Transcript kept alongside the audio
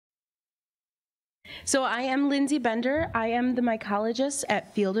So I am Lindsey Bender. I am the mycologist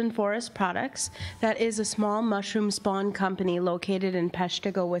at Field and Forest Products. That is a small mushroom spawn company located in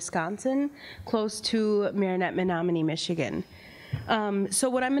Peshtigo, Wisconsin, close to Marinette, Menominee, Michigan. So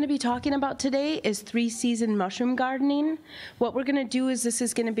what I'm going to be talking about today is 3-season mushroom gardening. What we're going to do is this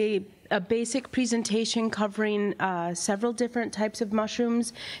is going to be a basic presentation covering several different types of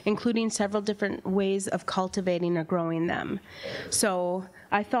mushrooms, including several different ways of cultivating or growing them. So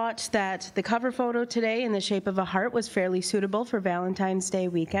I thought that the cover photo today in the shape of a heart was fairly suitable for Valentine's Day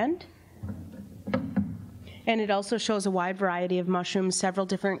weekend. And it also shows a wide variety of mushrooms, several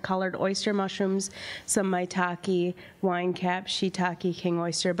different colored oyster mushrooms, some maitake, wine cap, shiitake, king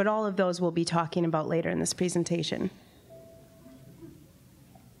oyster, but all of those we'll be talking about later in this presentation.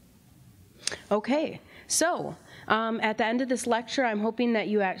 Okay, so at the end of this lecture, I'm hoping that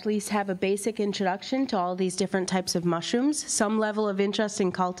you at least have a basic introduction to all these different types of mushrooms, some level of interest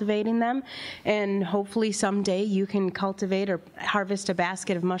in cultivating them, and hopefully someday you can cultivate or harvest a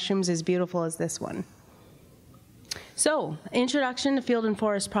basket of mushrooms as beautiful as this one. So, introduction to Field and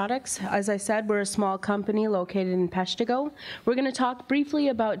Forest Products. As I said, we're a small company located in Peshtigo. We're going to talk briefly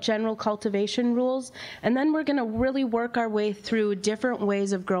about general cultivation rules, and then we're going to really work our way through different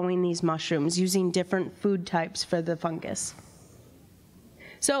ways of growing these mushrooms using different food types for the fungus.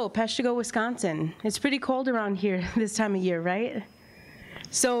 So, Peshtigo, Wisconsin. It's pretty cold around here this time of year, right?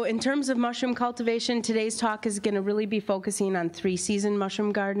 So in terms of mushroom cultivation, today's talk is going to really be focusing on 3-season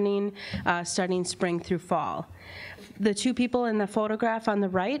mushroom gardening, starting spring through fall. The two people in the photograph on the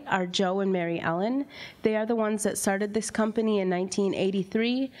right are Joe and Mary Ellen. They are the ones that started this company in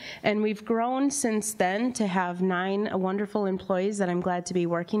 1983, and we've grown since then to have 9 wonderful employees that I'm glad to be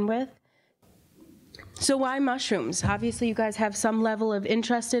working with. So why mushrooms? Obviously you guys have some level of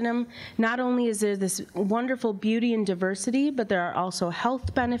interest in them. Not only is there this wonderful beauty and diversity, but there are also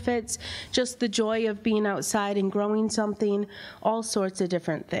health benefits, just the joy of being outside and growing something, all sorts of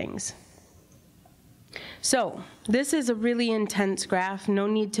different things. So this is a really intense graph, no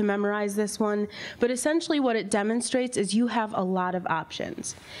need to memorize this one, but essentially what it demonstrates is you have a lot of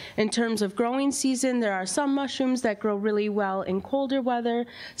options. In terms of growing season, there are some mushrooms that grow really well in colder weather,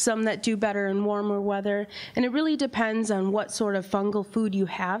 some that do better in warmer weather, and it really depends on what sort of fungal food you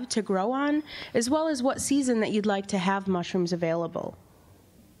have to grow on, as well as what season that you'd like to have mushrooms available.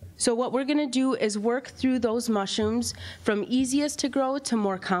 So what we're going to do is work through those mushrooms from easiest to grow to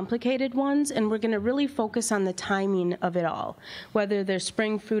more complicated ones, and we're going to really focus on the timing of it all, whether they're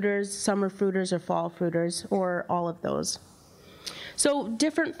spring fruiters, summer fruiters, or fall fruiters, or all of those. So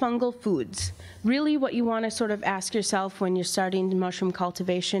different fungal foods. Really what you want to sort of ask yourself when you're starting mushroom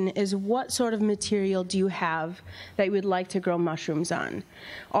cultivation is what sort of material do you have that you would like to grow mushrooms on?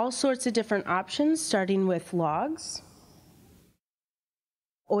 All sorts of different options, starting with logs,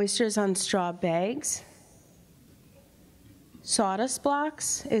 oysters on straw bags. Sawdust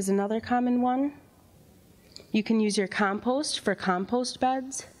blocks is another common one. You can use your compost for compost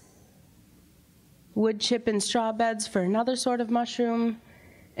beds. Wood chip and straw beds for another sort of mushroom,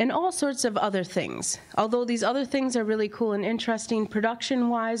 and all sorts of other things. Although these other things are really cool and interesting,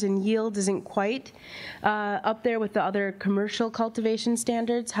 production-wise and yield isn't quite up there with the other commercial cultivation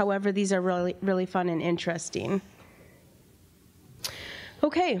standards. However, these are really fun and interesting.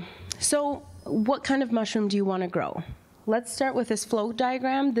 Okay, so what kind of mushroom do you want to grow? Let's start with this flow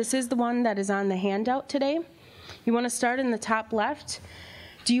diagram. This is the one that is on the handout today. You want to start in the top left.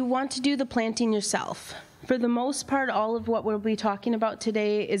 Do you want to do the planting yourself? For the most part, all of what we'll be talking about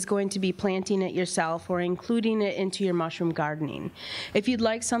today is going to be planting it yourself or including it into your mushroom gardening. If you'd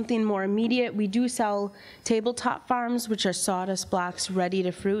like something more immediate, we do sell tabletop farms, which are sawdust blocks ready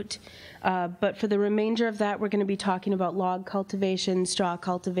to fruit. But for the remainder of that, we're going to be talking about log cultivation, straw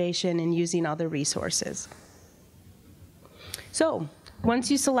cultivation, and using other resources. So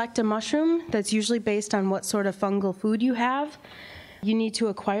once you select a mushroom, that's usually based on what sort of fungal food you have, you need to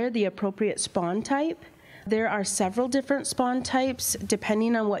acquire the appropriate spawn type. There are several different spawn types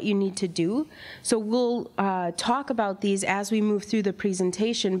depending on what you need to do. So we'll talk about these as we move through the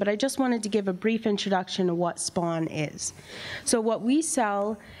presentation, but I just wanted to give a brief introduction to what spawn is. So what we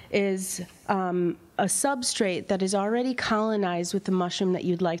sell is a substrate that is already colonized with the mushroom that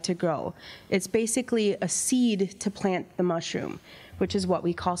you'd like to grow. It's basically a seed to plant the mushroom, which is what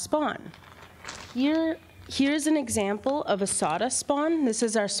we call spawn. Here's an example of a sawdust spawn. This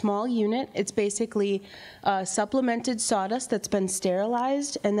is our small unit. It's basically supplemented sawdust that's been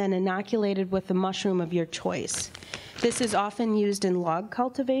sterilized and then inoculated with the mushroom of your choice. This is often used in log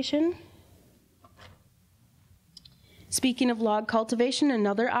cultivation. Speaking of log cultivation,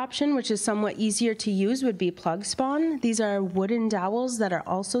 another option, which is somewhat easier to use, would be plug spawn. These are wooden dowels that are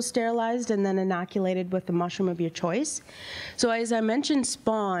also sterilized and then inoculated with the mushroom of your choice. So as I mentioned,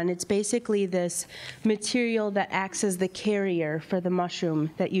 spawn, it's basically this material that acts as the carrier for the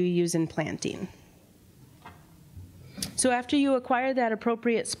mushroom that you use in planting. So after you acquire that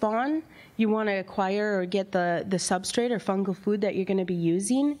appropriate spawn, you want to acquire or get the substrate or fungal food that you're going to be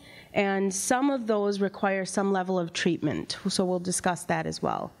using, and some of those require some level of treatment, so we'll discuss that as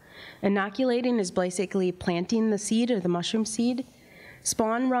well. Inoculating is basically planting the seed or the mushroom seed.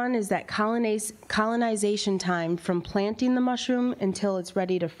 Spawn run is that colonization time from planting the mushroom until it's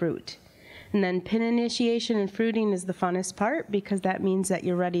ready to fruit. And then pin initiation and fruiting is the funnest part because that means that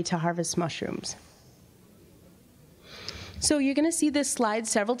you're ready to harvest mushrooms. So you're going to see this slide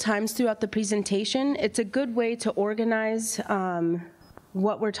several times throughout the presentation. It's a good way to organize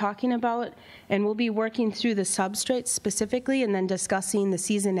what we're talking about, and we'll be working through the substrates specifically and then discussing the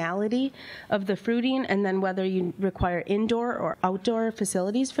seasonality of the fruiting and then whether you require indoor or outdoor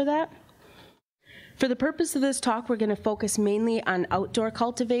facilities for that. For the purpose of this talk, we're going to focus mainly on outdoor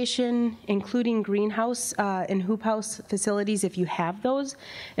cultivation, including greenhouse and hoop house facilities if you have those,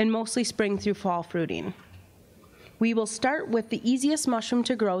 and mostly spring through fall fruiting. We will start with the easiest mushroom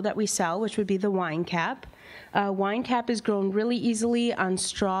to grow that we sell, which would be the wine cap. Wine cap is grown really easily on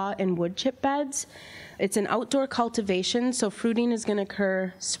straw and wood chip beds. It's an outdoor cultivation, so fruiting is going to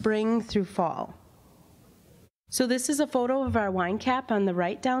occur spring through fall. So this is a photo of our wine cap on the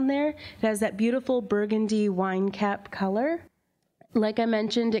right down there. It has that beautiful burgundy wine cap color. Like I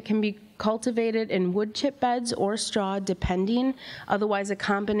mentioned, it can be cultivated in wood chip beds or straw, depending, otherwise a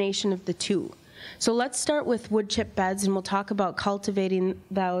combination of the two. So let's start with wood chip beds, and we'll talk about cultivating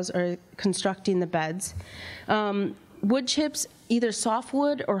those or constructing the beds. Wood chips, either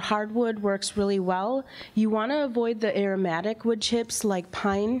softwood or hardwood, works really well. You want to avoid the aromatic wood chips like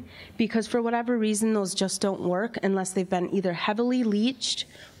pine because for whatever reason those just don't work unless they've been either heavily leached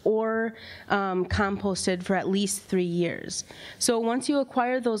or composted for at least 3 years. So once you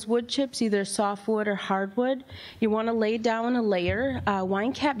acquire those wood chips, either softwood or hardwood, you want to lay down a layer.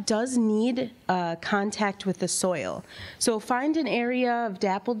 Wine cap does need contact with the soil. So find an area of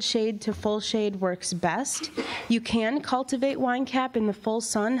dappled shade to full shade works best. You can cultivate wine cap in the full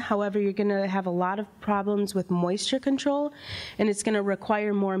sun, however you're going to have a lot of problems with moisture control, and it's going to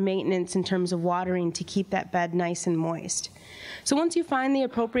require more maintenance in terms of watering to keep that bed nice and moist. So once you find the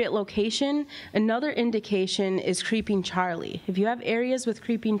appropriate location, another indication is creeping Charlie. If you have areas with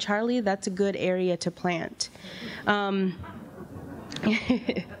creeping Charlie, that's a good area to plant.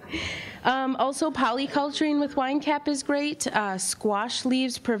 Also, polyculturing with wine cap is great. Squash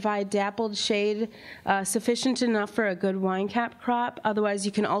leaves provide dappled shade sufficient enough for a good wine cap crop. Otherwise,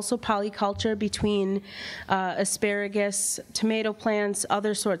 you can also polyculture between asparagus, tomato plants,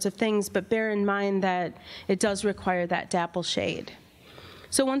 other sorts of things, but bear in mind that it does require that dapple shade.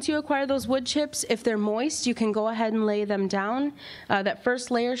 So once you acquire those wood chips, if they're moist, you can go ahead and lay them down. That first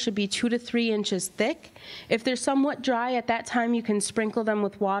layer should be 2 to 3 inches thick. If they're somewhat dry, at that time you can sprinkle them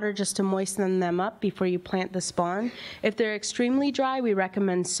with water just to moisten them up before you plant the spawn. If they're extremely dry, we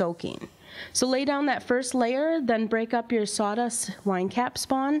recommend soaking. So lay down that first layer, then break up your sawdust wine cap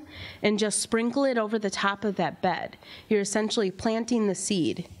spawn and just sprinkle it over the top of that bed. You're essentially planting the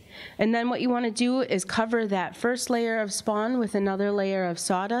seed. And then what you want to do is cover that first layer of spawn with another layer of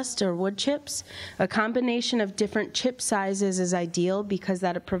sawdust or wood chips. A combination of different chip sizes is ideal because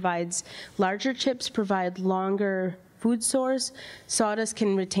that it provides larger chips, provide longer food source. Sawdust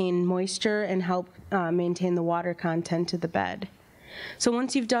can retain moisture and help maintain the water content of the bed. So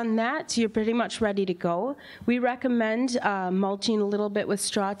once you've done that, you're pretty much ready to go. We recommend mulching a little bit with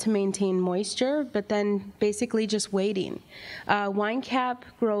straw to maintain moisture, but then basically just waiting. Wine cap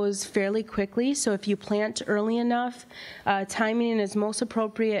grows fairly quickly, so if you plant early enough, timing is most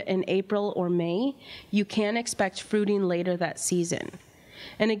appropriate in April or May. You can expect fruiting later that season.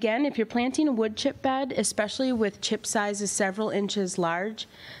 And again, if you're planting a wood chip bed, especially with chip sizes several inches large,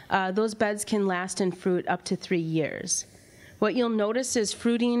 those beds can last and fruit up to 3 years. What you'll notice is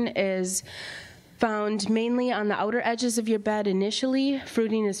fruiting is found mainly on the outer edges of your bed initially.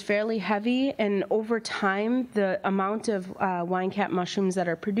 Fruiting is fairly heavy, and over time, the amount of wine cap mushrooms that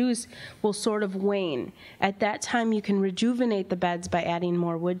are produced will sort of wane. At that time, you can rejuvenate the beds by adding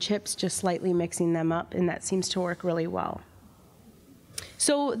more wood chips, just slightly mixing them up, and that seems to work really well.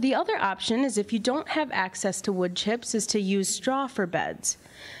 So the other option is if you don't have access to wood chips is to use straw for beds.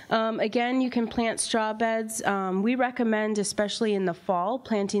 Again, you can plant straw beds. We recommend, especially in the fall,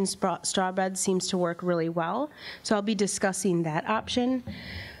 planting straw beds seems to work really well. So I'll be discussing that option.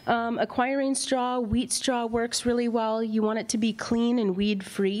 Acquiring straw, wheat straw works really well. You want it to be clean and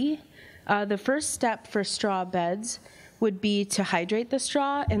weed-free. The first step for straw beds would be to hydrate the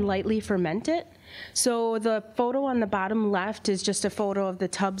straw and lightly ferment it. So the photo on the bottom left is just a photo of the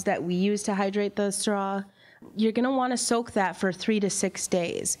tubs that we use to hydrate the straw. You're going to want to soak that for 3 to 6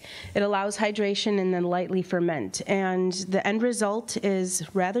 days. It allows hydration and then lightly ferment. And the end result is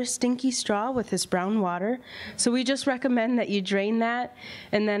rather stinky straw with this brown water. So we just recommend that you drain that,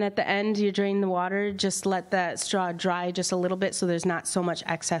 and then at the end you drain the water. Just let that straw dry just a little bit so there's not so much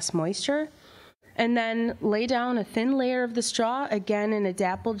excess moisture. And then lay down a thin layer of the straw, again in a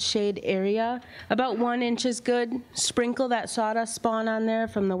dappled shade area. About 1 inch is good. Sprinkle that sawdust spawn on there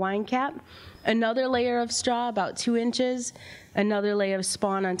from the wine cap. Another layer of straw, about 2 inches. Another layer of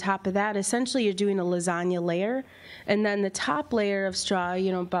spawn on top of that. Essentially, you're doing a lasagna layer. And then the top layer of straw,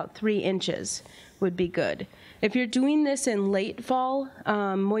 about 3 inches would be good. If you're doing this in late fall,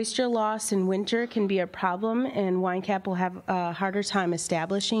 moisture loss in winter can be a problem, and wine cap will have a harder time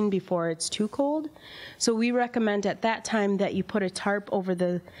establishing before it's too cold. So we recommend at that time that you put a tarp over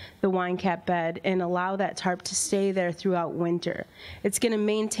the wine cap bed and allow that tarp to stay there throughout winter. It's going to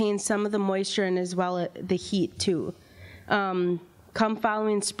maintain some of the moisture and as well the heat too. Come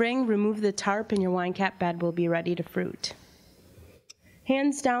following spring, remove the tarp and your wine cap bed will be ready to fruit.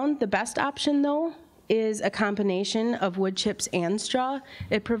 Hands down, the best option though is a combination of wood chips and straw.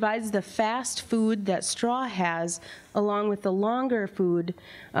 It provides the fast food that straw has along with the longer food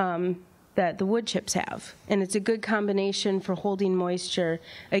that the wood chips have. And it's a good combination for holding moisture.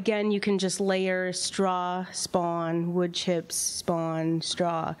 Again, you can just layer straw, spawn, wood chips, spawn,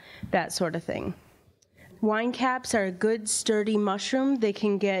 straw, that sort of thing. Wine caps are a good sturdy mushroom. They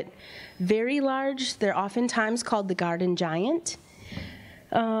can get very large. They're oftentimes called the garden giant.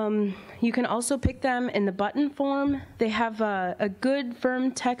 You can also pick them in the button form. They have a good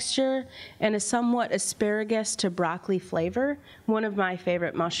firm texture and a somewhat asparagus to broccoli flavor, one of my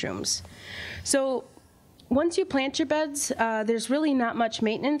favorite mushrooms. So once you plant your beds, there's really not much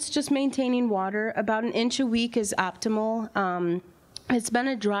maintenance, just maintaining water. About 1 inch a week is optimal. It's been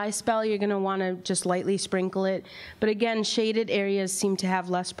a dry spell, you're going to want to just lightly sprinkle it. But again, shaded areas seem to have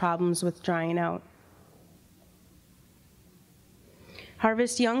less problems with drying out.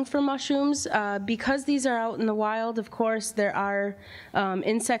 Harvest young for mushrooms. Because these are out in the wild, of course, there are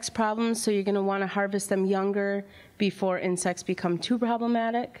insects problems, so you're going to want to harvest them younger before insects become too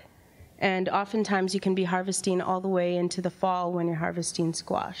problematic. And oftentimes you can be harvesting all the way into the fall when you're harvesting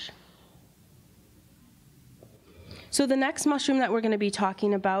squash. So the next mushroom that we're going to be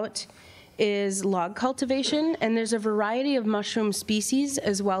talking about is log cultivation, and there's a variety of mushroom species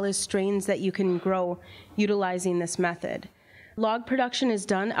as well as strains that you can grow utilizing this method. Log production is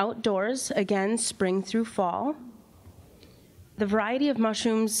done outdoors, again, spring through fall. The variety of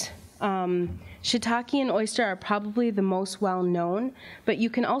mushrooms, shiitake and oyster are probably the most well-known, but you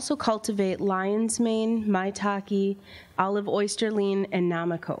can also cultivate lion's mane, maitake, olive oysterling, and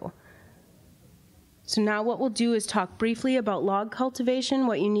namako. So now what we'll do is talk briefly about log cultivation,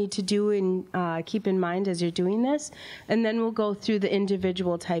 what you need to do and keep in mind as you're doing this, and then we'll go through the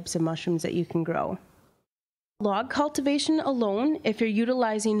individual types of mushrooms that you can grow. Log cultivation alone, if you're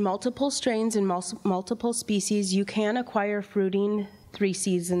utilizing multiple strains and multiple species, you can acquire fruiting 3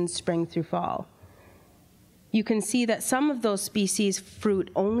 seasons, spring through fall. You can see that some of those species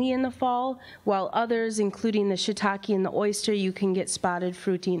fruit only in the fall, while others, including the shiitake and the oyster, you can get spotted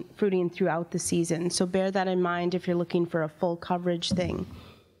fruiting throughout the season. So bear that in mind if you're looking for a full coverage thing.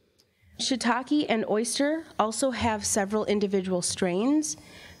 Shiitake and oyster also have several individual strains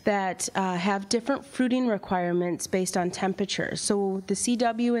that have different fruiting requirements based on temperature. So the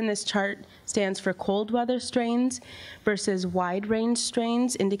CW in this chart stands for cold weather strains versus wide range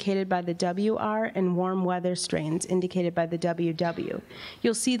strains indicated by the WR and warm weather strains indicated by the WW.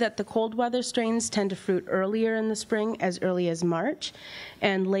 You'll see that the cold weather strains tend to fruit earlier in the spring, as early as March,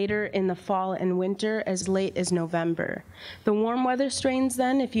 and later in the fall and winter, as late as November. The warm weather strains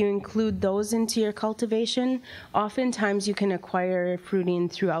then, if you include those into your cultivation, oftentimes you can acquire fruiting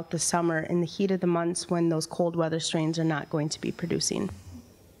throughout the summer in the heat of the months when those cold weather strains are not going to be producing.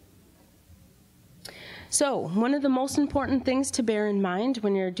 So one of the most important things to bear in mind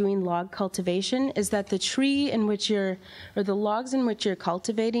when you're doing log cultivation is that the tree in which or the logs in which you're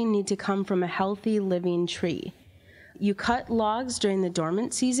cultivating need to come from a healthy living tree. You cut logs during the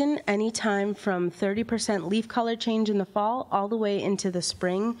dormant season, anytime from 30% leaf color change in the fall all the way into the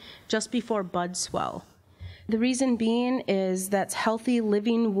spring, just before bud swell. The reason being is that's healthy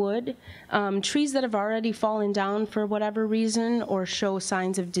living wood. Trees that have already fallen down for whatever reason or show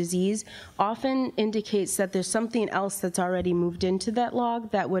signs of disease often indicates that there's something else that's already moved into that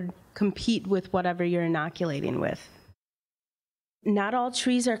log that would compete with whatever you're inoculating with. Not all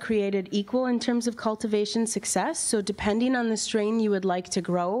trees are created equal in terms of cultivation success, so depending on the strain you would like to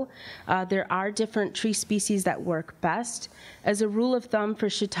grow, there are different tree species that work best. As a rule of thumb for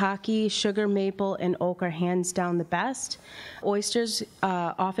shiitake, sugar maple, and oak are hands down the best. Oysters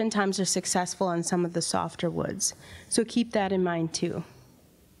oftentimes are successful on some of the softer woods, so keep that in mind too.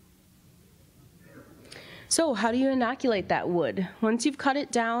 So how do you inoculate that wood? Once you've cut it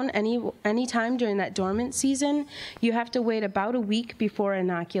down any time during that dormant season, you have to wait about a week before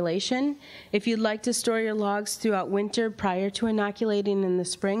inoculation. If you'd like to store your logs throughout winter prior to inoculating in the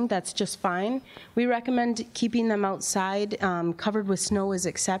spring, that's just fine. We recommend keeping them outside. Covered with snow is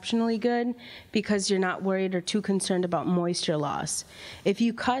exceptionally good because you're not worried or too concerned about moisture loss. If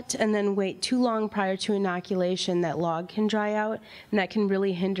you cut and then wait too long prior to inoculation, that log can dry out, and that can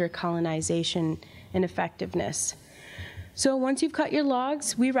really hinder colonization and effectiveness. So once you've cut your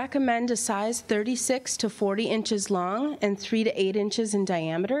logs, we recommend a size 36 to 40 inches long and 3 to 8 inches in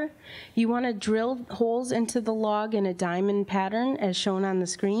diameter. You want to drill holes into the log in a diamond pattern as shown on the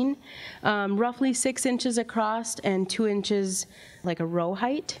screen, roughly 6 inches across and 2 inches like a row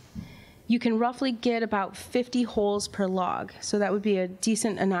height. You can roughly get about 50 holes per log, so that would be a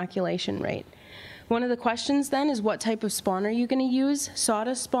decent inoculation rate. One of the questions then is what type of spawn are you going to use?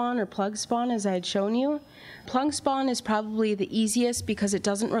 Sawdust spawn or plug spawn, as I had shown you. Plug spawn is probably the easiest because it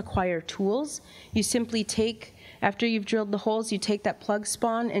doesn't require tools. You simply take, after you've drilled the holes, you take that plug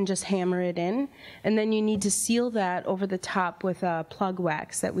spawn and just hammer it in. And then you need to seal that over the top with plug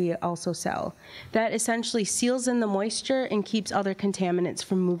wax that we also sell. That essentially seals in the moisture and keeps other contaminants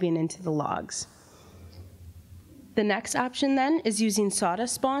from moving into the logs. The next option then is using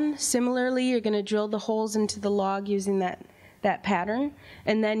sawdust spawn. Similarly, you're going to drill the holes into the log using that pattern,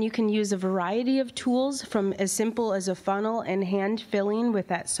 and then you can use a variety of tools from as simple as a funnel and hand filling with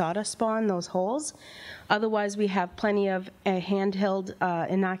that sawdust spawn, those holes. Otherwise, we have plenty of handheld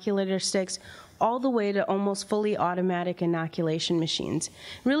inoculator sticks all the way to almost fully automatic inoculation machines.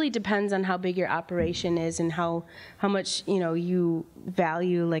 Really depends on how big your operation is and how much you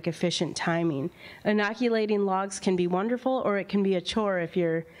value like efficient timing. Inoculating logs can be wonderful, or it can be a chore if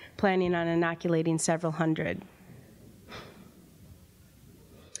you're planning on inoculating several hundred.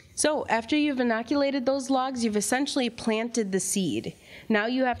 So after you've inoculated those logs, you've essentially planted the seed. Now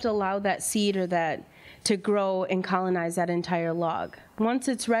you have to allow that seed or that to grow and colonize that entire log. Once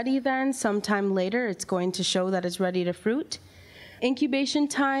it's ready then, sometime later, it's going to show that it's ready to fruit. Incubation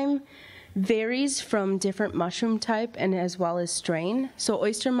time varies from different mushroom type and as well as strain. So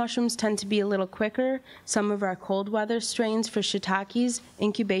oyster mushrooms tend to be a little quicker. Some of our cold weather strains for shiitakes,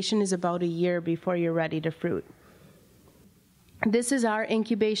 incubation is about a year before you're ready to fruit. This is our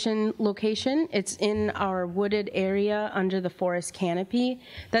incubation location. It's in our wooded area under the forest canopy.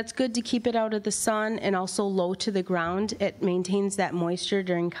 That's good to keep it out of the sun and also low to the ground. It maintains that moisture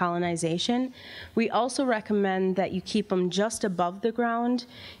during colonization. We also recommend that you keep them just above the ground.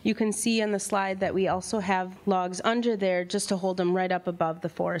 You can see on the slide that we also have logs under there just to hold them right up above the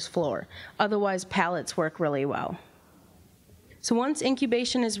forest floor. Otherwise, pallets work really well. So once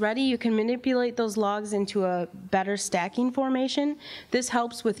incubation is ready, you can manipulate those logs into a better stacking formation. This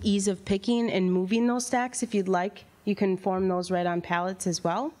helps with ease of picking and moving those stacks. If you'd like, you can form those right on pallets as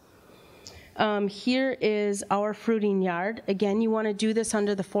well. Here is our fruiting yard. Again, you want to do this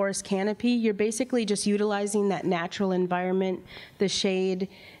under the forest canopy. You're basically just utilizing that natural environment, the shade,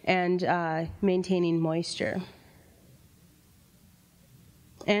 and maintaining moisture.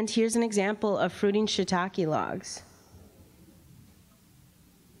 And here's an example of fruiting shiitake logs.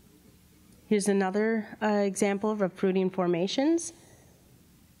 Here's another example of fruiting formations.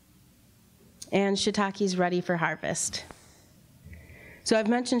 And shiitake is ready for harvest. So I've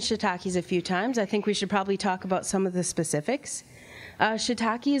mentioned shiitakes a few times. I think we should probably talk about some of the specifics.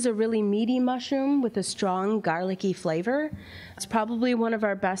 Shiitake is a really meaty mushroom with a strong garlicky flavor. It's probably one of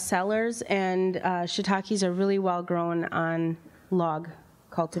our best sellers, and shiitakes are really well grown on log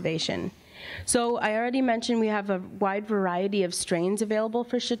cultivation. So I already mentioned we have a wide variety of strains available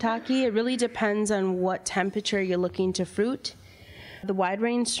for shiitake. It really depends on what temperature you're looking to fruit. The wide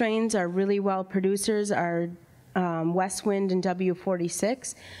range strains are really well producers. Our West Wind and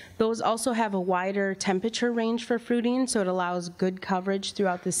W46. Those also have a wider temperature range for fruiting, so it allows good coverage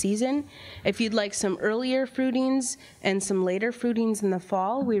throughout the season. If you'd like some earlier fruitings and some later fruitings in the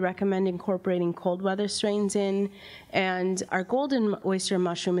fall, we recommend incorporating cold weather strains in. And our golden oyster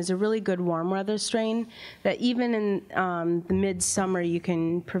mushroom is a really good warm weather strain that even in the midsummer you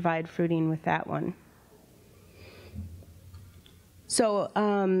can provide fruiting with that one. So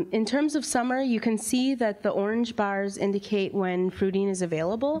in terms of summer, you can see that the orange bars indicate when fruiting is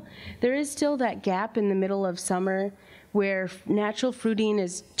available. There is still that gap in the middle of summer where natural fruiting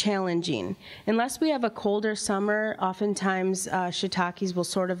is challenging. Unless we have a colder summer, oftentimes shiitakes will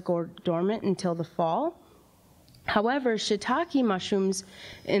sort of go dormant until the fall. However, shiitake mushrooms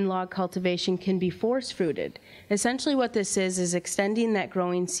in log cultivation can be force-fruited. Essentially what this is extending that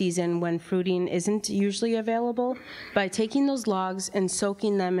growing season when fruiting isn't usually available by taking those logs and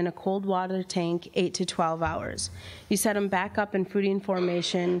soaking them in a cold water tank 8 to 12 hours. You set them back up in fruiting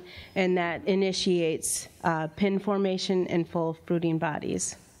formation, and that initiates pin formation and full fruiting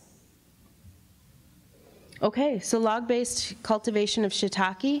bodies. Okay, so log-based cultivation of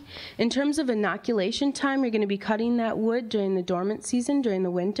shiitake. In terms of inoculation time, you're going to be cutting that wood during the dormant season, during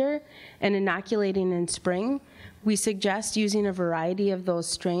the winter, and inoculating in spring. We suggest using a variety of those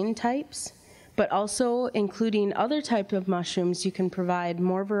strain types, but also including other types of mushrooms. You can provide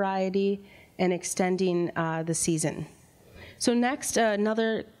more variety and extending the season. So next,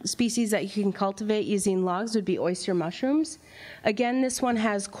 another species that you can cultivate using logs would be oyster mushrooms. Again, this one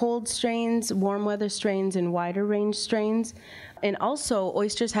has cold strains, warm weather strains, and wider range strains. And also,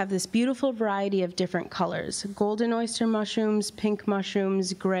 oysters have this beautiful variety of different colors: golden oyster mushrooms, pink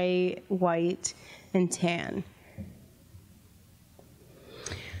mushrooms, gray, white, and tan.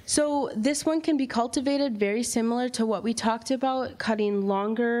 So this one can be cultivated very similar to what we talked about, cutting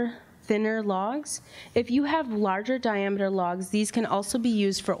longer, thinner logs. If you have larger diameter logs, these can also be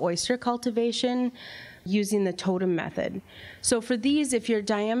used for oyster cultivation using the totem method. So for these, if your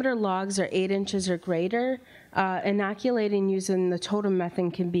diameter logs are 8 inches or greater, inoculating using the totem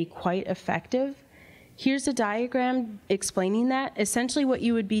method can be quite effective. Here's a diagram explaining that. Essentially what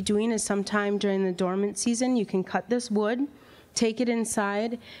you would be doing is sometime during the dormant season, you can cut this wood, take it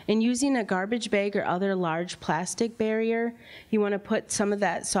inside, and using a garbage bag or other large plastic barrier, you want to put some of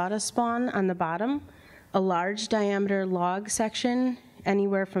that sawdust spawn on the bottom, a large diameter log section,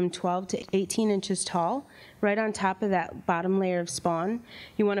 anywhere from 12 to 18 inches tall, right on top of that bottom layer of spawn.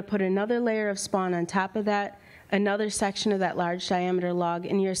 You want to put another layer of spawn on top of that, another section of that large diameter log,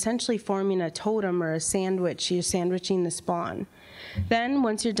 and you're essentially forming a totem or a sandwich. You're sandwiching the spawn. Then,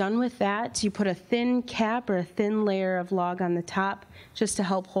 once you're done with that, you put a thin cap or a thin layer of log on the top just to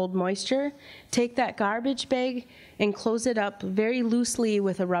help hold moisture. Take that garbage bag and close it up very loosely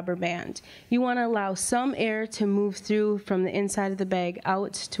with a rubber band. You want to allow some air to move through from the inside of the bag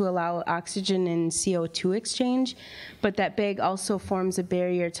out to allow oxygen and CO2 exchange, but that bag also forms a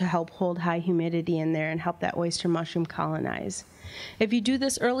barrier to help hold high humidity in there and help that oyster mushroom colonize. If you do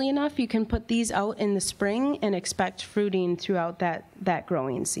this early enough, you can put these out in the spring and expect fruiting throughout that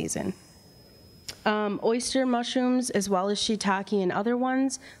growing season. Oyster mushrooms, as well as shiitake and other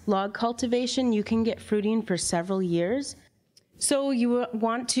ones, log cultivation, you can get fruiting for several years. So you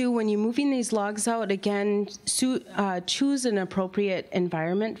want to, when you're moving these logs out, again, choose an appropriate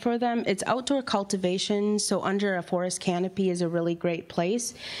environment for them. It's outdoor cultivation, so under a forest canopy is a really great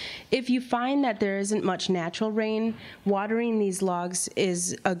place. If you find that there isn't much natural rain, watering these logs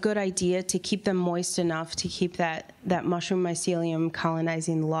is a good idea to keep them moist enough to keep that mushroom mycelium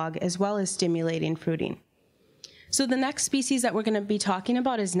colonizing the log, as well as stimulating fruiting. So the next species that we're going to be talking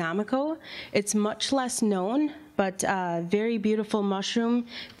about is Namako. It's much less known, but very beautiful mushroom.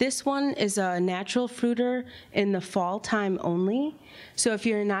 This one is a natural fruiter in the fall time only. So if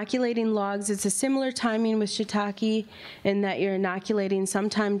you're inoculating logs, it's a similar timing with shiitake in that you're inoculating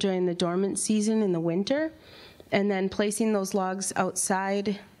sometime during the dormant season in the winter, and then placing those logs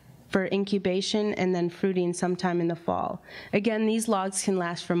outside for incubation and then fruiting sometime in the fall. Again, these logs can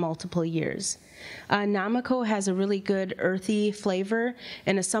last for multiple years. Namako has a really good earthy flavor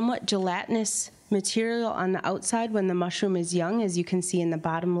and a somewhat gelatinous material on the outside when the mushroom is young, as you can see in the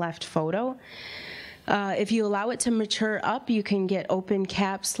bottom left photo. If you allow it to mature up, you can get open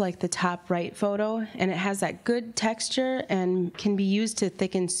caps like the top right photo, and it has that good texture and can be used to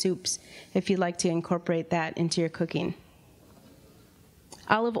thicken soups if you'd like to incorporate that into your cooking.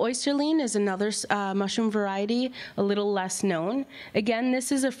 Olive oysterling is another mushroom variety, a little less known. Again, this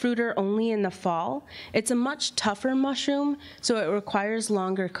is a fruiter only in the fall. It's a much tougher mushroom, so it requires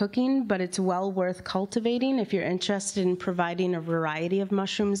longer cooking, but it's well worth cultivating if you're interested in providing a variety of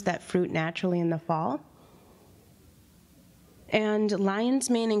mushrooms that fruit naturally in the fall. and lion's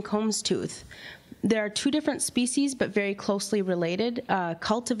mane and comb's tooth. There are two different species, but very closely related.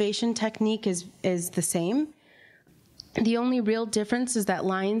 Cultivation technique is the same. The only real difference is that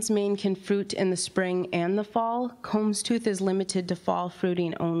lion's mane can fruit in the spring and the fall. Comb's tooth is limited to fall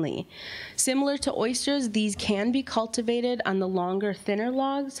fruiting only. Similar to oysters, these can be cultivated on the longer, thinner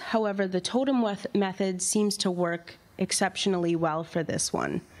logs. However, the totem method seems to work exceptionally well for this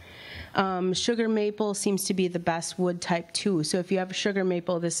one. Sugar maple seems to be the best wood type too. So if you have a sugar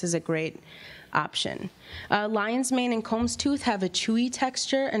maple, this is a great option. Lion's mane and comb's tooth have a chewy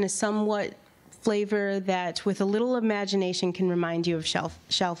texture and a somewhat flavor that, with a little imagination, can remind you of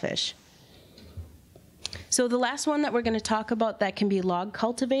shellfish. So the last one that we're going to talk about that can be log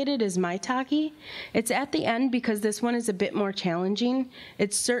cultivated is maitake. It's at the end because this one is a bit more challenging.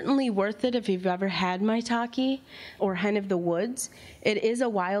 It's certainly worth it if you've ever had maitake or hen of the woods. It is a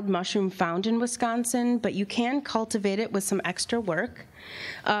wild mushroom found in Wisconsin, but you can cultivate it with some extra work.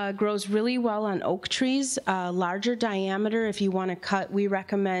 Grows really well on oak trees. Larger diameter, if you want to cut, we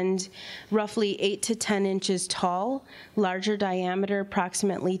recommend roughly 8 to 10 inches tall. Larger diameter,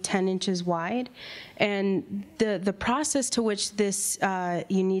 approximately 10 inches wide. And the process to which this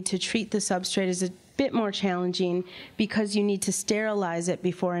you need to treat the substrate is a bit more challenging because you need to sterilize it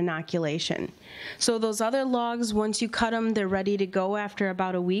before inoculation. So those other logs, once you cut them, they're ready to go after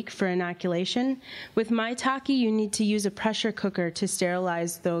about a week for inoculation. With maitake, you need to use a pressure cooker to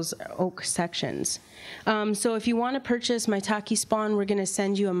sterilize those oak sections. So if you want to purchase maitake spawn, we're going to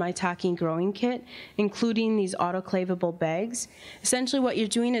send you a maitake growing kit, including these autoclavable bags. Essentially what you're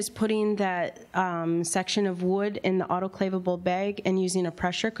doing is putting that section of wood in the autoclavable bag and using a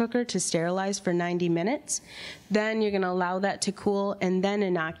pressure cooker to sterilize for 90 minutes. Then you're going to allow that to cool and then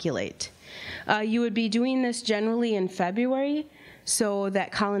inoculate. You would be doing this generally in February so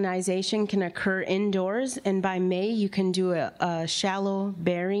that colonization can occur indoors, and by May you can do a shallow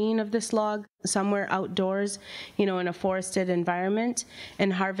burying of this log somewhere outdoors, in a forested environment,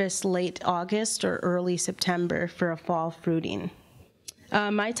 and harvest late August or early September for a fall fruiting.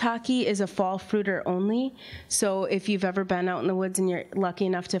 Maitake is a fall fruiter only, so if you've ever been out in the woods and you're lucky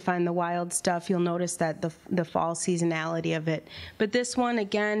enough to find the wild stuff, you'll notice that the fall seasonality of it. But this one,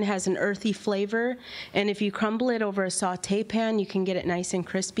 again, has an earthy flavor, and if you crumble it over a sauté pan, you can get it nice and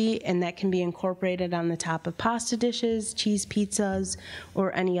crispy, and that can be incorporated on the top of pasta dishes, cheese pizzas,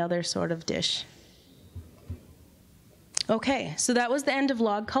 or any other sort of dish. Okay, so that was the end of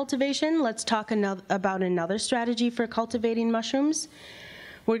log cultivation. Let's talk about another strategy for cultivating mushrooms.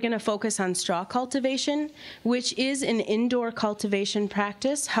 We're going to focus on straw cultivation, which is an indoor cultivation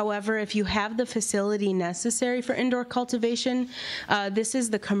practice. However, if you have the facility necessary for indoor cultivation, this is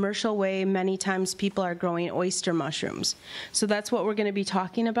the commercial way many times people are growing oyster mushrooms. So that's what we're going to be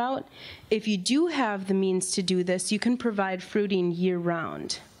talking about. If you do have the means to do this, you can provide fruiting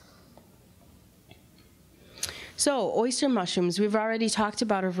year-round. So, oyster mushrooms, we've already talked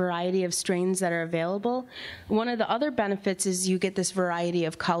about a variety of strains that are available. One of the other benefits is you get this variety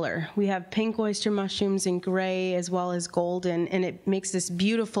of color. We have pink oyster mushrooms and gray as well as golden, and it makes this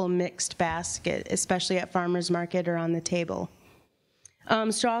beautiful mixed basket, especially at farmer's market or on the table.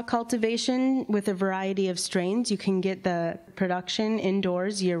 Straw cultivation with a variety of strains, you can get the production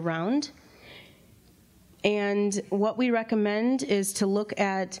indoors year-round. And what we recommend is to look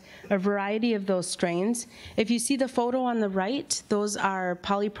at a variety of those strains. If you see the photo on the right, those are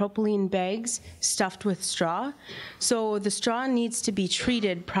polypropylene bags stuffed with straw. So the straw needs to be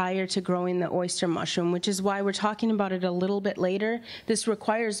treated prior to growing the oyster mushroom, which is why we're talking about it a little bit later. This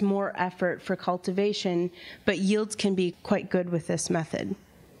requires more effort for cultivation, but yields can be quite good with this method.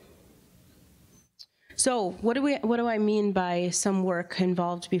 So what do I mean by some work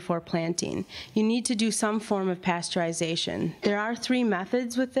involved before planting? You need to do some form of pasteurization. There are 3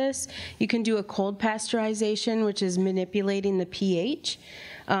 methods with this. You can do a cold pasteurization, which is manipulating the pH,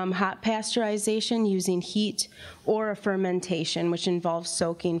 hot pasteurization using heat, or a fermentation, which involves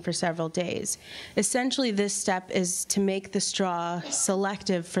soaking for several days. Essentially, this step is to make the straw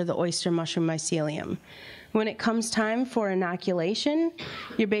selective for the oyster mushroom mycelium. When it comes time for inoculation,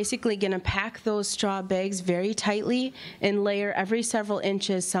 you're basically going to pack those straw bags very tightly and layer every several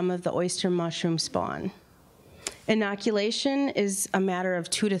inches some of the oyster mushroom spawn. Inoculation is a matter of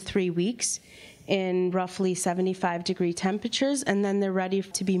 2 to 3 weeks in roughly 75-degree temperatures, and then they're ready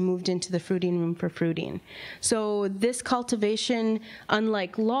to be moved into the fruiting room for fruiting. So this cultivation,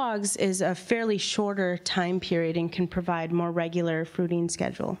 unlike logs, is a fairly shorter time period and can provide more regular fruiting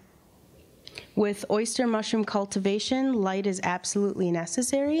schedule. With oyster mushroom cultivation, light is absolutely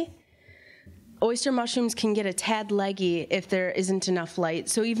necessary. oyster mushrooms can get a tad leggy if there isn't enough light.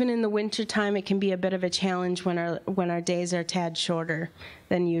 So even in the winter time, it can be a bit of a challenge when our days are a tad shorter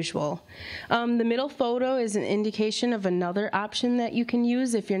than usual. The middle photo is an indication of another option that you can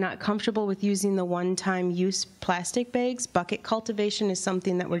use if you're not comfortable with using the one-time use plastic bags. Bucket cultivation is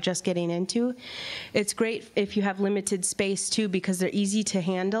something that we're just getting into. It's great if you have limited space too, because they're easy to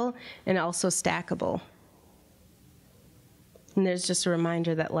handle and also stackable. And there's just a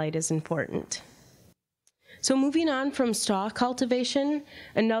reminder that light is important. So moving on from straw cultivation,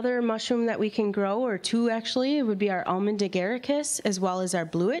 another mushroom that we can grow, or two actually, would be our almond agaricus as well as our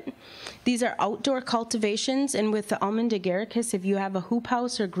bluet. These are outdoor cultivations, and with the almond agaricus, if you have a hoop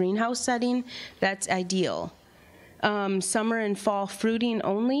house or greenhouse setting, that's ideal. Summer and fall fruiting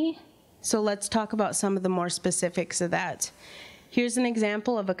only, so let's talk about some of the more specifics of that. Here's an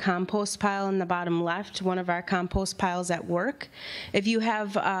example of a compost pile in the bottom left, one of our compost piles at work. If you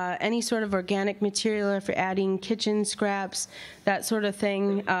have any sort of organic material, if you're adding kitchen scraps, that sort of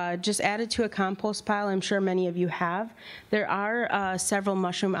thing, just add it to a compost pile. I'm sure many of you have. There are several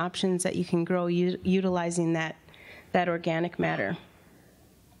mushroom options that you can grow utilizing that organic matter.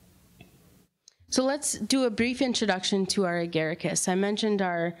 So let's do a brief introduction to our agaricus. I mentioned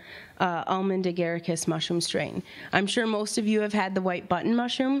our almond agaricus mushroom strain. I'm sure most of you have had the white button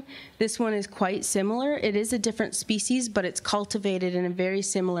mushroom. This one is quite similar. It is a different species, but it's cultivated in a very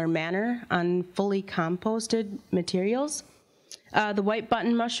similar manner on fully composted materials. The white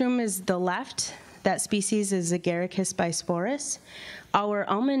button mushroom is the left. That species is Agaricus bisporus. Our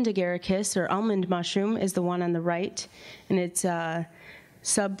almond agaricus, or almond mushroom, is the one on the right, and it's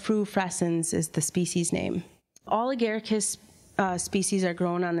Subfrufrescens is the species name. All agaricus species are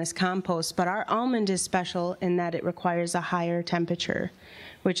grown on this compost, but our almond is special in that it requires a higher temperature,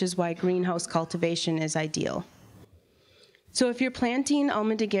 which is why greenhouse cultivation is ideal. So if you're planting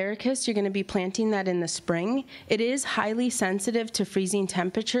almond agaricus, you're going to be planting that in the spring. It is highly sensitive to freezing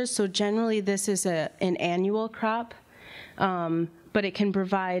temperatures, so generally this is an annual crop. But it can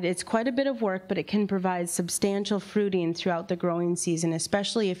provide, it's quite a bit of work, but it can provide substantial fruiting throughout the growing season,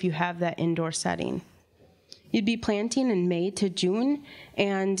 especially if you have that indoor setting. You'd be planting in May to June,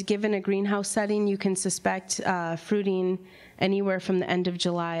 and given a greenhouse setting, you can suspect fruiting anywhere from the end of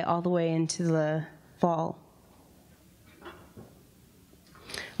July all the way into the fall.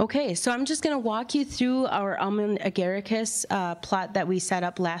 Okay, so I'm just going to walk you through our almond agaricus plot that we set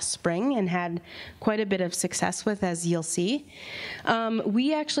up last spring and had quite a bit of success with, as you'll see.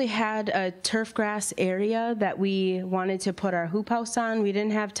 We actually had a turf grass area that we wanted to put our hoop house on. We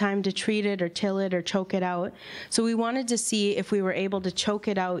didn't have time to treat it or till it or choke it out, so we wanted to see if we were able to choke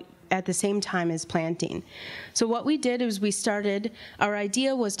it out at the same time as planting. So what we did is our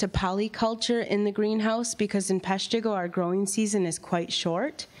idea was to polyculture in the greenhouse, because in Peshtigo our growing season is quite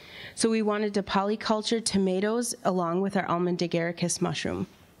short. So we wanted to polyculture tomatoes along with our almond agaricus mushroom.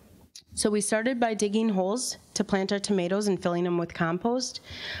 So we started by digging holes to plant our tomatoes and filling them with compost.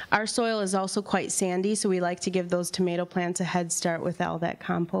 Our soil is also quite sandy, so we like to give those tomato plants a head start with all that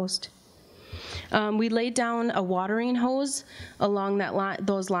compost. We laid down a watering hose along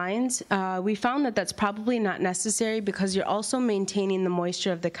those lines. We found that that's probably not necessary because you're also maintaining the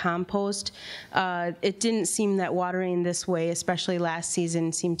moisture of the compost. It didn't seem that watering this way, especially last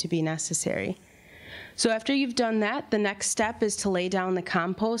season, seemed to be necessary. So after you've done that, the next step is to lay down the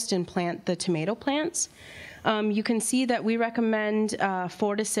compost and plant the tomato plants. You can see that we recommend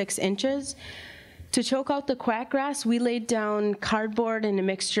 4 to 6 inches. To choke out the quackgrass, we laid down cardboard and a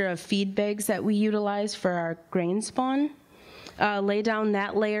mixture of feed bags that we utilize for our grain spawn. Lay down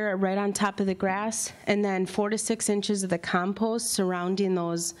that layer right on top of the grass, and then 4 to 6 inches of the compost surrounding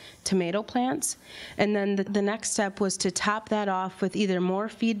those tomato plants. And then the next step was to top that off with either more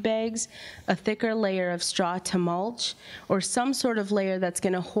feed bags, a thicker layer of straw to mulch, or some sort of layer that's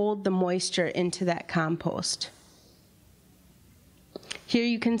going to hold the moisture into that compost. Here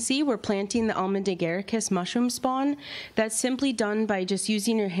you can see we're planting the almond agaricus mushroom spawn. That's simply done by just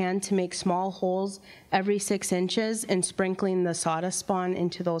using your hand to make small holes every 6 inches and sprinkling the sawdust spawn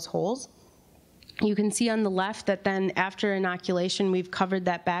into those holes. You can see on the left that then after inoculation, we've covered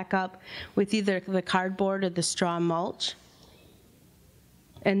that back up with either the cardboard or the straw mulch.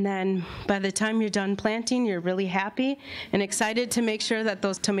 And then by the time you're done planting, you're really happy and excited to make sure that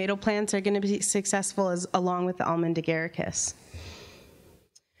those tomato plants are going to be successful along with the almond agaricus.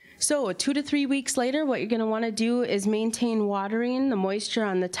 So 2 to 3 weeks later, what you're going to want to do is maintain watering the moisture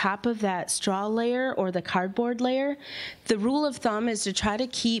on the top of that straw layer or the cardboard layer. The rule of thumb is to try to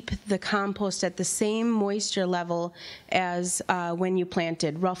keep the compost at the same moisture level as when you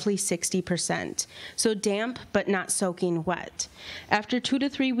planted, roughly 60%. So damp, but not soaking wet. After 2 to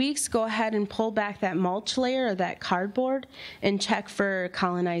 3 weeks, go ahead and pull back that mulch layer or that cardboard and check for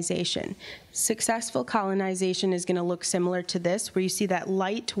colonization. Successful colonization is going to look similar to this, where you see that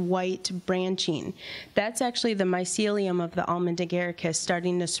light white branching. That's actually the mycelium of the almond agaricus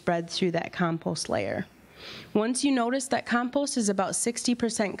starting to spread through that compost layer. Once you notice that compost is about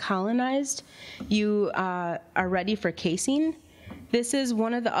 60% colonized, you are ready for casing. This is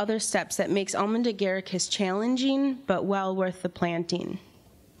one of the other steps that makes almond agaricus challenging, but well worth the planting.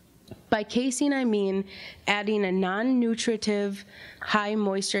 By casing, I mean adding a non-nutritive, high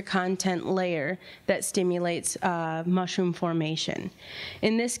moisture content layer that stimulates mushroom formation.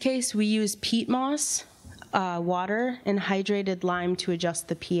 In this case, we use peat moss, water, and hydrated lime to adjust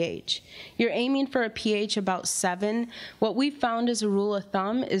the pH. You're aiming for a pH about 7. What we've found as a rule of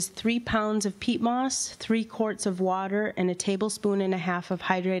thumb is 3 pounds of peat moss, 3 quarts of water, and a tablespoon and a half of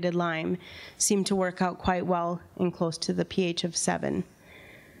hydrated lime seem to work out quite well and close to the pH of 7.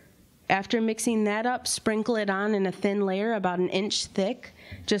 After mixing that up, sprinkle it on in a thin layer about 1 inch thick,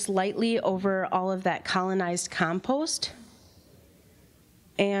 just lightly over all of that colonized compost.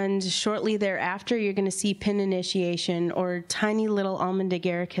 And shortly thereafter, you're going to see pin initiation or tiny little almond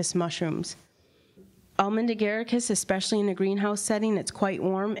agaricus mushrooms. Almond agaricus, especially in a greenhouse setting, it's quite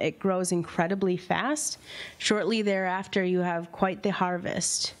warm. It grows incredibly fast. Shortly thereafter, you have quite the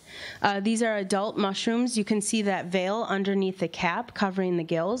harvest. These are adult mushrooms. You can see that veil underneath the cap covering the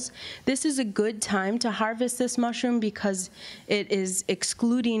gills. This is a good time to harvest this mushroom because it is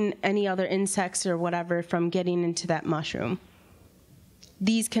excluding any other insects or whatever from getting into that mushroom.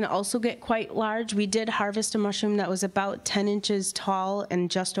 These can also get quite large. We did harvest a mushroom that was about 10 inches tall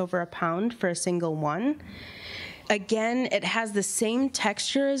and just over a pound for a single one. Again, it has the same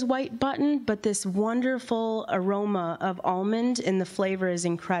texture as white button, but this wonderful aroma of almond, and the flavor is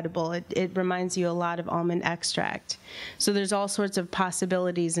incredible. It reminds you a lot of almond extract. So there's all sorts of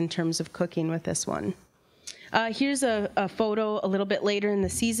possibilities in terms of cooking with this one. Here's a photo a little bit later in the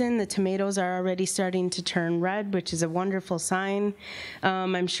season. The tomatoes are already starting to turn red, which is a wonderful sign.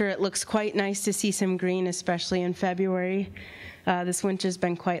 I'm sure it looks quite nice to see some green, especially in February. This winter's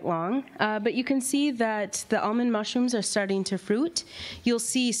been quite long. But you can see that the almond mushrooms are starting to fruit. You'll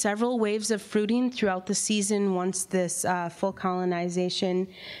see several waves of fruiting throughout the season once this full colonization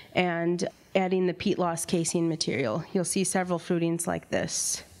and adding the peat loss casing material. You'll see several fruitings like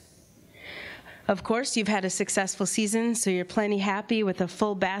this. Of course, you've had a successful season, so you're plenty happy with a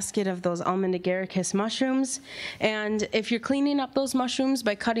full basket of those almond agaricus mushrooms. And if you're cleaning up those mushrooms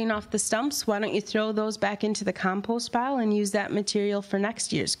by cutting off the stumps, why don't you throw those back into the compost pile and use that material for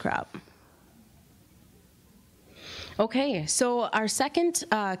next year's crop? Okay, so our second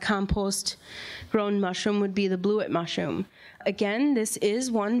compost-grown mushroom would be the blewit mushroom. Again, this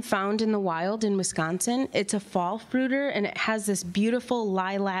is one found in the wild in Wisconsin. It's a fall fruiter, and it has this beautiful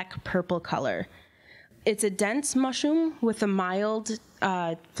lilac purple color. It's a dense mushroom with a mild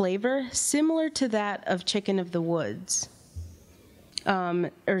flavor, similar to that of chicken of the woods,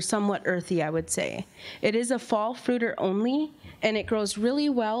 or somewhat earthy, I would say. It is a fall fruiter only, and it grows really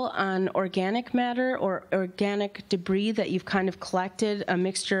well on organic matter or organic debris that you've kind of collected, a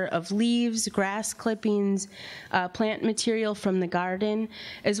mixture of leaves, grass clippings, plant material from the garden,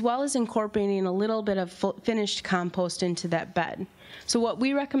 as well as incorporating a little bit of finished compost into that bed. So what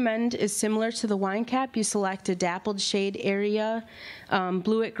we recommend is similar to the wine cap. You select a dappled shade area.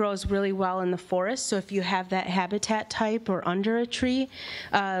 Blewit grows really well in the forest, so if you have that habitat type or under a tree,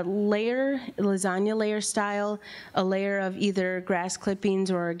 lasagna layer style, a layer of either grass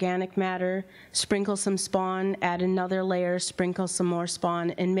clippings or organic matter, sprinkle some spawn, add another layer, sprinkle some more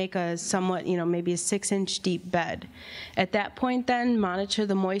spawn, and make a somewhat, maybe a 6-inch deep bed. At that point then, monitor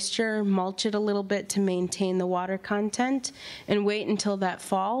the moisture, mulch it a little bit to maintain the water content, and wait until that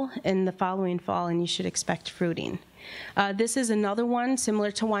fall and the following fall, and you should expect fruiting. This is another one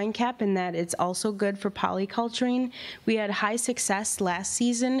similar to wine cap in that it's also good for polyculturing. We had high success last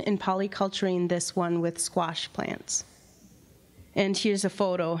season in polyculturing this one with squash plants. And here's a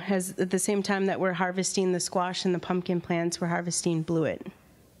photo. At the same time that we're harvesting the squash and the pumpkin plants, we're harvesting blewit.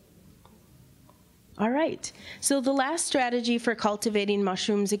 All right, so the last strategy for cultivating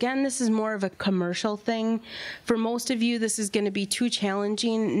mushrooms, again, this is more of a commercial thing. For most of you, this is going to be too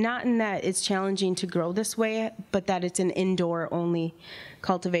challenging, not in that it's challenging to grow this way, but that it's an indoor-only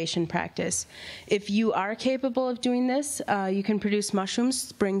cultivation practice. If you are capable of doing this, you can produce mushrooms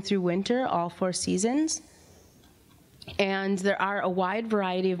spring through winter, all 4 seasons. And there are a wide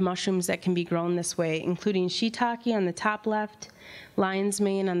variety of mushrooms that can be grown this way, including shiitake on the top left, lion's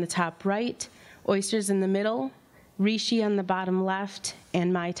mane on the top right, oysters in the middle, reishi on the bottom left,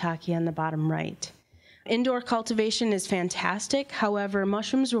 and maitake on the bottom right. Indoor cultivation is fantastic. However,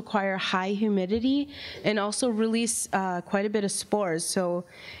 mushrooms require high humidity and also release quite a bit of spores. So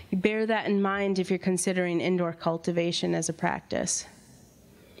bear that in mind if you're considering indoor cultivation as a practice.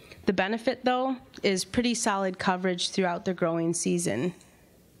 The benefit, though, is pretty solid coverage throughout the growing season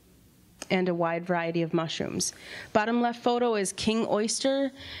and a wide variety of mushrooms. Bottom left photo is king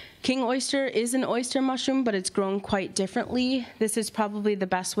oyster. King oyster is an oyster mushroom, but it's grown quite differently. This is probably the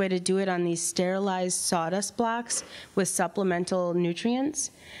best way to do it on these sterilized sawdust blocks with supplemental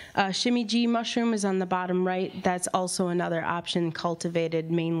nutrients. Shimmy-G mushroom is on the bottom right. That's also another option cultivated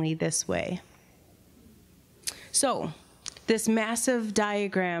mainly this way. So, this massive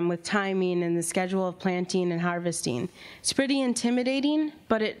diagram with timing and the schedule of planting and harvesting. It's pretty intimidating,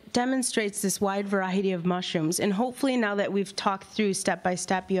 but it demonstrates this wide variety of mushrooms. And hopefully now that we've talked through step by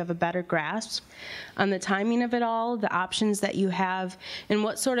step, you have a better grasp on the timing of it all, the options that you have, and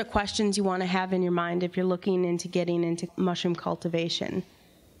what sort of questions you want to have in your mind if you're looking into getting into mushroom cultivation.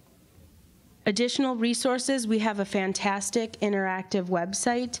 Additional resources, we have a fantastic interactive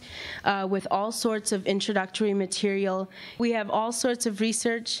website with all sorts of introductory material. We have all sorts of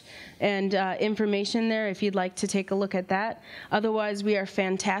research and information there if you'd like to take a look at that. Otherwise, we are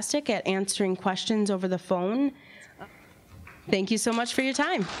fantastic at answering questions over the phone. Thank you so much for your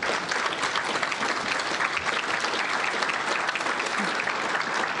time.